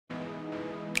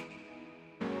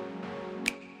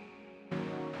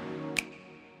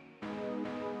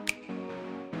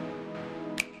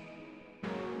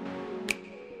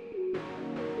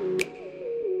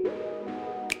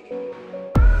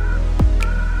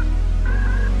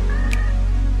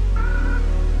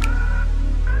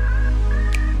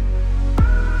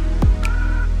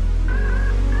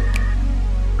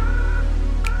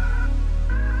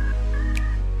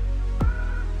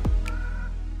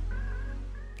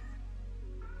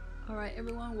Alright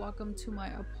everyone, welcome to my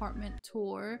apartment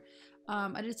tour.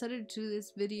 I decided to do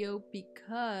this video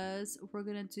because we're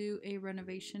gonna do a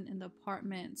renovation in the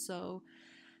apartment. So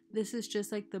this is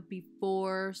just like the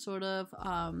before sort of.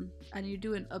 I need to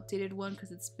do an updated one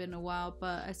because it's been a while,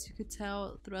 but as you could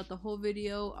tell throughout the whole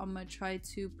video, I'm gonna try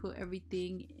to put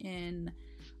everything in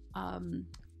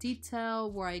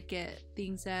detail where I get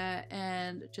things at,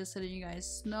 and just letting you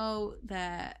guys know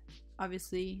that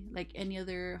obviously like any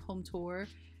other home tour,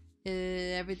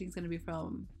 everything's gonna be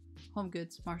from Home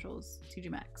Goods, Marshalls,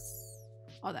 TJ Maxx,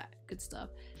 all that good stuff.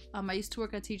 I used to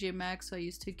work at TJ Maxx, so I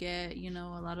used to get, you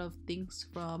know, a lot of things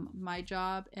from my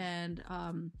job, and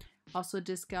also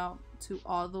discount to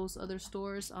all those other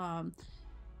stores. I'm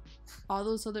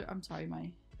sorry,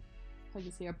 my plug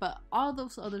is here, but all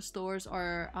those other stores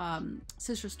are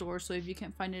sister stores. So if you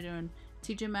can't find it on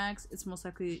TJ Maxx, it's most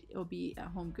likely it'll be at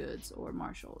Home Goods or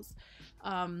Marshalls.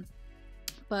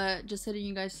 But just letting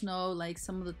you guys know, like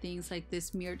some of the things like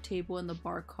this mirror table and the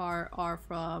bar cart are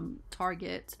from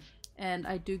Target, and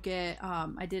I do get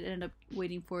I did end up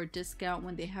waiting for a discount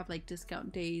when they have like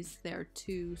discount days there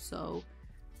too, so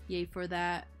yay for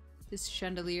that. This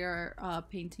chandelier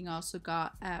painting I also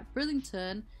got at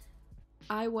Burlington.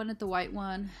 I wanted the white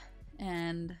one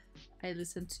and I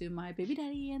listened to my baby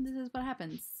daddy, and this is what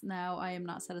happens. Now I am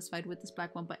not satisfied with this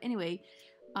black one, but anyway,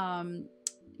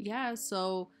 yeah,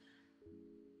 so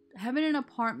having an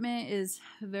apartment is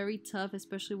very tough,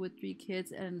 especially with 3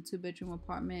 kids and a 2-bedroom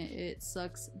apartment. It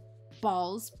sucks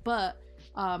balls, but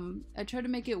I try to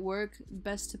make it work.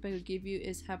 Best tip I could give you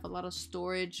is have a lot of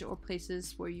storage or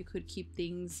places where you could keep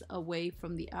things away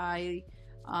from the eye.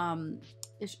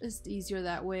 It's just easier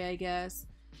that way, I guess.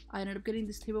 I ended up getting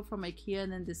this table from IKEA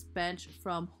and then this bench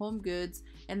from Home Goods,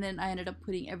 and then I ended up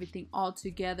putting everything all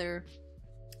together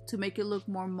to make it look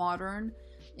more modern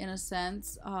in a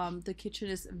sense. The kitchen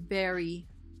is very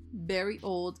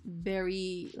old,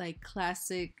 very like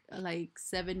classic, like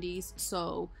 70s,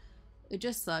 so it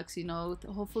just sucks, you know.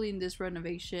 Hopefully in this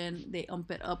renovation they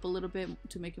ump it up a little bit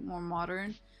to make it more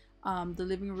modern. The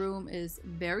living room is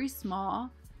very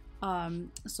small,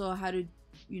 so I had to,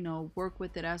 you know, work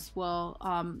with it as well.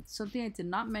 Something I did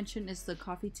not mention is the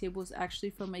coffee table is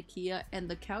actually from IKEA, and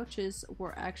the couches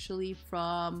were actually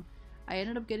from, I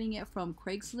ended up getting it from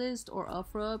Craigslist or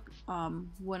UpRup,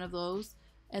 one of those.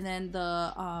 And then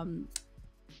the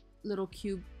little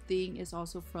cube thing is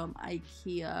also from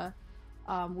IKEA.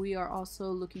 We are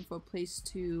also looking for a place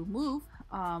to move.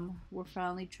 We're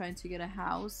finally trying to get a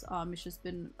house. It's just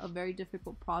been a very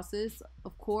difficult process.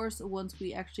 Of course, once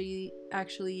we actually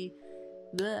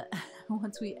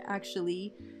once we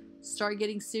actually start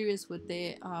getting serious with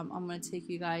it, I'm gonna take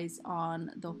you guys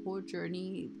on the whole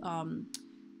journey,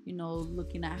 you know,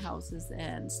 looking at houses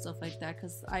and stuff like that,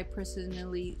 because I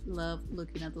personally love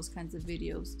looking at those kinds of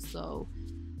videos. So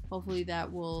hopefully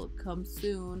that will come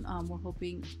soon. We're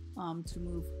hoping to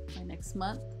move by next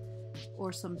month,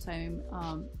 or sometime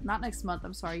not next month,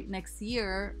 I'm sorry, next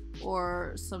year,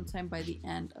 or sometime by the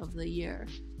end of the year.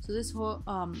 So this whole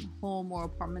home or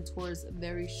apartment tour is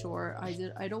very short.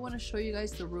 I don't want to show you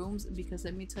guys the rooms because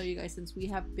let me tell you guys, since we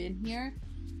have been here,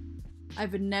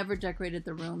 I've never decorated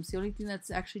the rooms. The only thing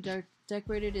that's actually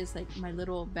decorated is like my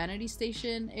little vanity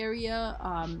station area,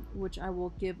 which I will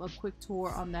give a quick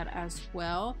tour on that as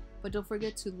well. But don't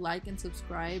forget to like and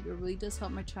subscribe. It really does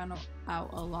help my channel out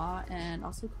a lot. And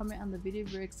also comment on the video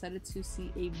if you're excited to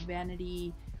see a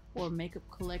vanity or makeup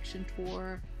collection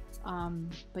tour.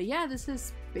 But yeah, this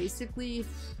is basically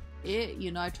it.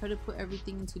 You know, I try to put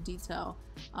everything into detail,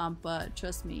 but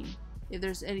trust me, if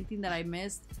there's anything that I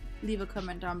missed, leave a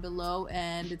comment down below,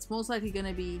 and it's most likely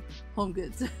gonna be Home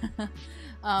Goods.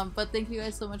 But thank you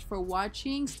guys so much for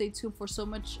watching. Stay tuned for so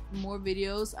much more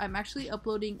videos. I'm actually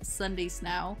uploading Sundays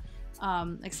now,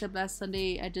 except last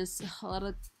Sunday a lot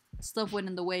of stuff went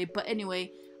in the way. But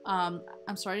anyway, I'm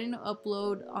starting to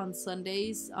upload on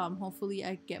Sundays. Hopefully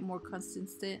I get more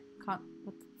consistent.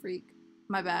 What the freak,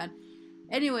 my bad.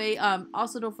 Anyway,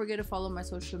 also don't forget to follow my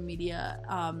social media,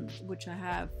 which I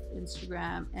have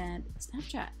Instagram and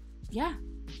Snapchat. Yeah,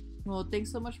 well,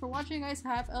 thanks so much for watching, guys.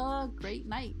 Have a great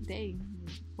night, day,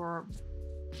 or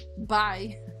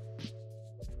bye.